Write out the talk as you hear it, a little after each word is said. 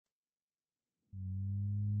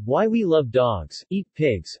Why We Love Dogs, Eat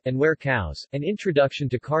Pigs, and Wear Cows, An Introduction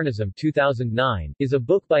to Carnism 2009, is a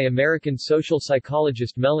book by American social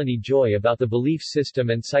psychologist Melanie Joy about the belief system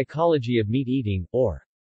and psychology of meat eating, or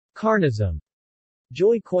carnism.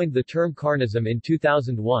 Joy coined the term carnism in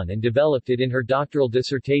 2001 and developed it in her doctoral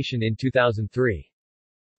dissertation in 2003.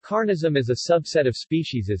 Carnism is a subset of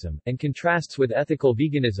speciesism, and contrasts with ethical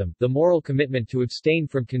veganism, the moral commitment to abstain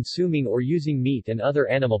from consuming or using meat and other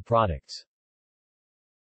animal products.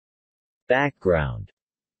 Background.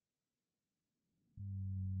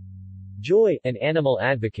 Joy, an animal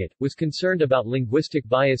advocate, was concerned about linguistic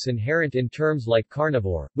bias inherent in terms like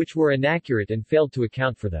carnivore, which were inaccurate and failed to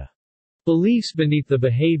account for the beliefs beneath the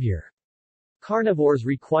behavior. Carnivores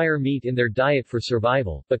require meat in their diet for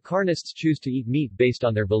survival, but carnists choose to eat meat based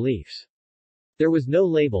on their beliefs. There was no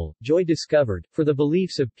label, Joy discovered, for the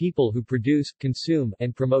beliefs of people who produce, consume,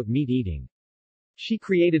 and promote meat eating. She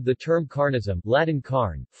created the term carnism, Latin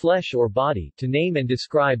carne, flesh or body, to name and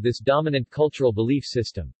describe this dominant cultural belief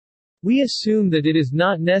system. We assume that it is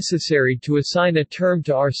not necessary to assign a term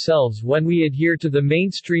to ourselves when we adhere to the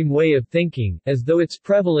mainstream way of thinking, as though its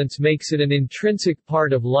prevalence makes it an intrinsic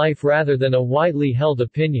part of life rather than a widely held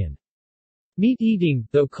opinion. Meat eating,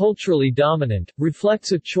 though culturally dominant,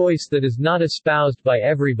 reflects a choice that is not espoused by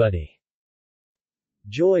everybody.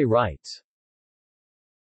 Joy writes.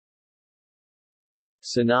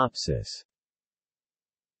 Synopsis.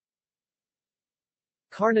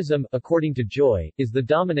 Carnism, according to Joy, is the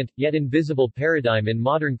dominant, yet invisible paradigm in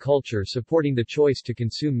modern culture supporting the choice to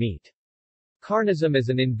consume meat. Carnism is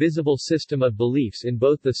an invisible system of beliefs in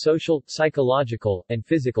both the social, psychological, and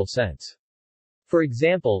physical sense. For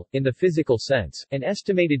example, in the physical sense, an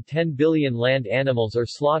estimated 10 billion land animals are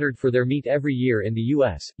slaughtered for their meat every year in the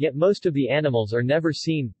U.S., yet most of the animals are never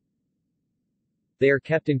seen. They are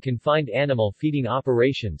kept in confined animal feeding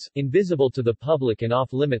operations, invisible to the public and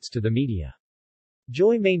off-limits to the media.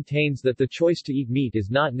 Joy maintains that the choice to eat meat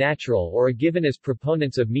is not natural or a given as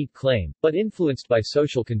proponents of meat claim, but influenced by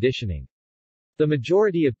social conditioning. The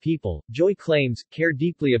majority of people, Joy claims, care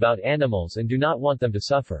deeply about animals and do not want them to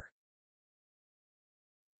suffer.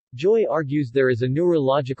 Joy argues there is a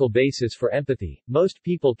neurological basis for empathy. Most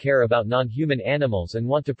people care about non-human animals and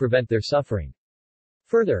want to prevent their suffering.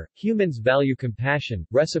 Further, humans value compassion,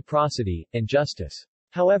 reciprocity, and justice.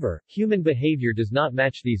 However, human behavior does not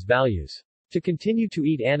match these values. To continue to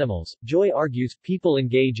eat animals, Joy argues, people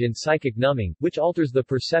engage in psychic numbing, which alters the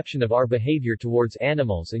perception of our behavior towards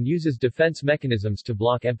animals and uses defense mechanisms to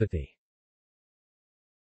block empathy.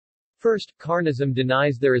 First, carnism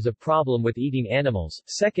denies there is a problem with eating animals.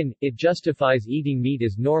 Second, it justifies eating meat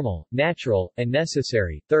as normal, natural, and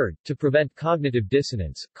necessary. Third, to prevent cognitive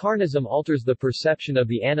dissonance, carnism alters the perception of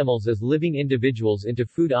the animals as living individuals into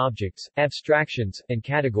food objects, abstractions, and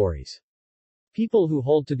categories. People who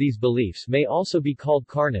hold to these beliefs may also be called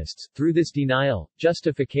carnists. Through this denial,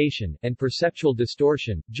 justification, and perceptual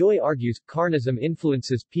distortion, Joy argues, carnism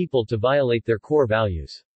influences people to violate their core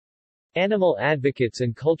values. Animal advocates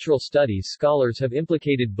and cultural studies scholars have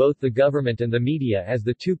implicated both the government and the media as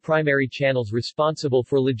the two primary channels responsible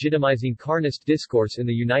for legitimizing carnist discourse in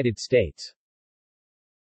the United States.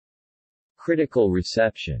 Critical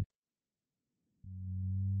reception.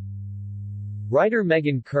 Writer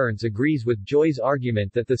Megan Kearns agrees with Joy's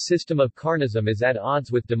argument that the system of carnism is at odds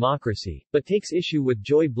with democracy, but takes issue with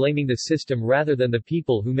Joy blaming the system rather than the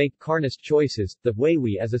people who make carnist choices. The way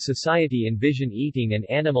we as a society envision eating and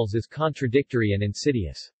animals is contradictory and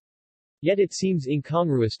insidious. Yet it seems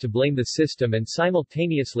incongruous to blame the system and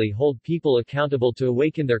simultaneously hold people accountable to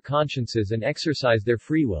awaken their consciences and exercise their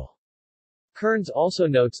free will. Kearns also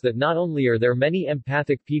notes that not only are there many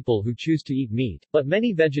empathic people who choose to eat meat, but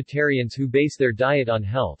many vegetarians who base their diet on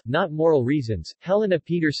health, not moral reasons. Helena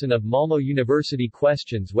Peterson of Malmo University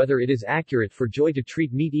questions whether it is accurate for Joy to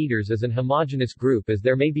treat meat eaters as an homogeneous group, as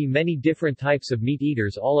there may be many different types of meat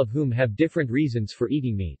eaters, all of whom have different reasons for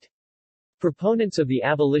eating meat. Proponents of the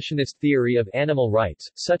abolitionist theory of animal rights,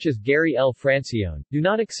 such as Gary L. Francione, do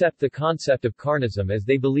not accept the concept of carnism as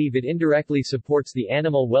they believe it indirectly supports the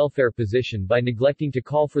animal welfare position by neglecting to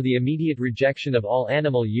call for the immediate rejection of all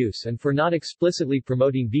animal use and for not explicitly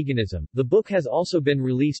promoting veganism. The book has also been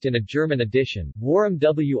released in a German edition. Warum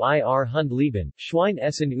wir Hund lieben, Schwein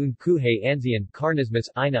essen und Kuhe ansehen, Carnismus,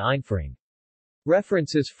 eine Einführung.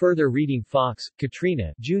 References. Further reading. Fox,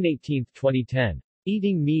 Katrina, June 18, 2010.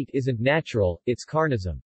 Eating meat isn't natural, it's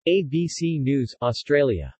carnism. ABC News,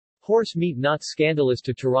 Australia. Horse meat not scandalous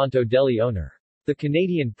to Toronto deli owner. The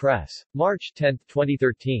Canadian Press. March 10,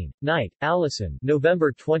 2013. Knight, Alison,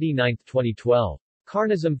 November 29, 2012.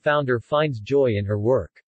 Carnism founder finds joy in her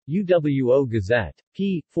work. UWO Gazette.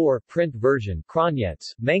 p. 4, print version,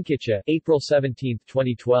 Kroniec, Mankicha, April 17,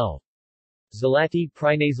 2012. Zalati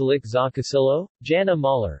Prinazalik Zakasilo? Jana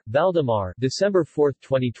Mahler, Valdemar, December 4,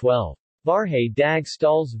 2012. Varhe dag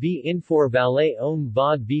Stals v Infor Valet om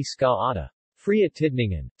vad v ska ada. Fria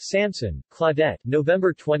Tidningen. Samson, Claudette,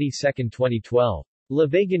 November 22, 2012. Le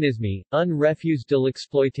Veganisme, un refus de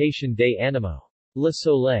l'exploitation des animaux. Le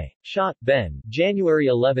Soleil. Schott, Ben, January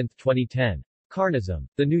 11, 2010. Carnism.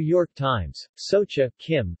 The New York Times. Socha,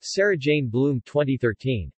 Kim, Sarah Jane Bloom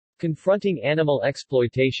 2013. Confronting Animal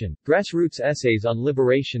Exploitation, Grassroots Essays on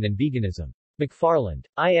Liberation and Veganism. McFarland.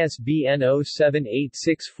 ISBN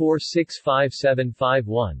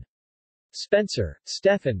 0786465751. Spencer,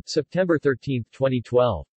 Stephen, September 13,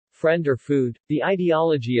 2012. Friend or Food? The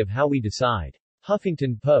Ideology of How We Decide.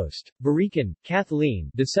 Huffington Post. Barikan, Kathleen,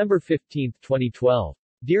 December 15, 2012.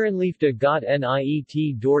 Dierenliefde Gott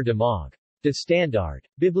niet door de Maag. De Standaard.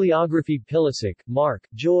 Bibliography Pilasek, Mark,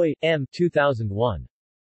 Joy, M. 2001.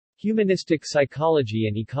 Humanistic Psychology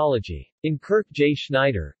and Ecology. In Kirk J.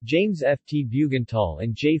 Schneider, James F. T. Bugenthal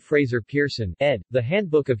and J. Fraser Pearson, ed., The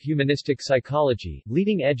Handbook of Humanistic Psychology,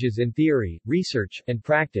 Leading Edges in Theory, Research, and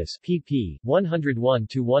Practice, pp.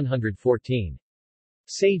 101-114.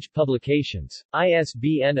 Sage Publications.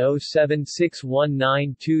 ISBN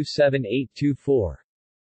 0761927824.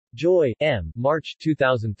 Joy, M., March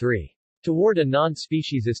 2003. Toward a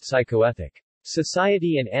Non-Speciesist Psychoethic.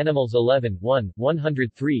 Society and Animals 11, 1,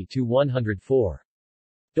 103-104.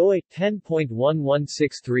 doi,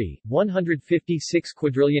 10.1163,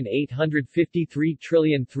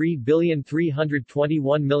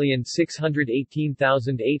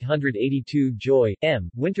 156,853,321,618,882 Joy,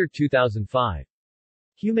 M., Winter 2005.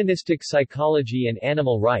 Humanistic Psychology and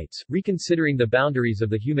Animal Rights, Reconsidering the Boundaries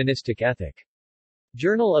of the Humanistic Ethic.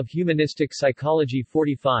 Journal of Humanistic Psychology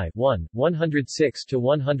 45, 1,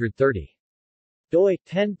 106-130. doi,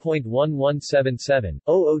 10.1177,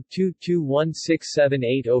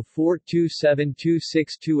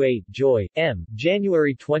 0022167804272628 Joy, M.,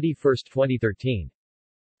 January 21, 2013.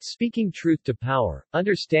 Speaking Truth to Power,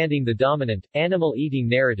 Understanding the Dominant, Animal-Eating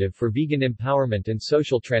Narrative for Vegan Empowerment and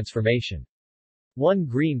Social Transformation. One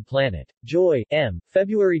Green Planet. Joy, M.,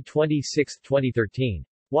 February 26, 2013.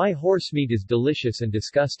 Why Horsemeat is Delicious and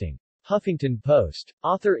Disgusting. Huffington Post.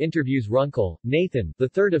 Author interviews Runkle, Nathan, 3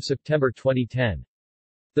 September 2010.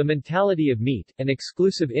 The Mentality of Meat, an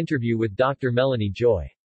exclusive interview with Dr. Melanie Joy.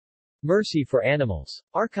 Mercy for Animals.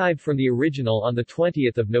 Archived from the original on 20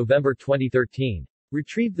 November 2013.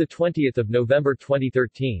 Retrieved 20 November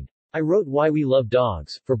 2013. I wrote Why We Love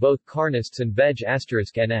Dogs, for both carnists and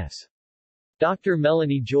veg*ns. Dr.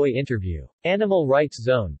 Melanie Joy interview. Animal Rights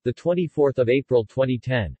Zone, 24 April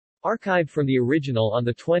 2010. Archived from the original on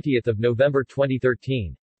 20 November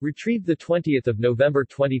 2013. Retrieved 20 November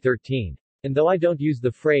 2013. And though I don't use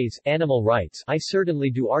the phrase, animal rights, I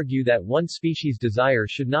certainly do argue that one species' desire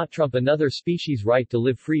should not trump another species' right to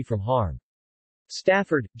live free from harm.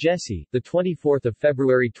 Stafford, Jesse, 24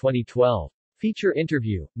 February 2012. Feature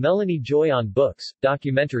interview, Melanie Joy on books,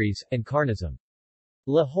 documentaries, and carnism.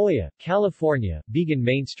 La Jolla, California, Vegan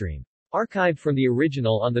Mainstream. Archived from the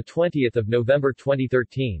original on 20 November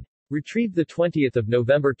 2013. Retrieved 20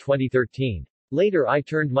 November 2013. Later I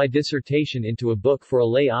turned my dissertation into a book for a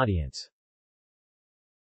lay audience.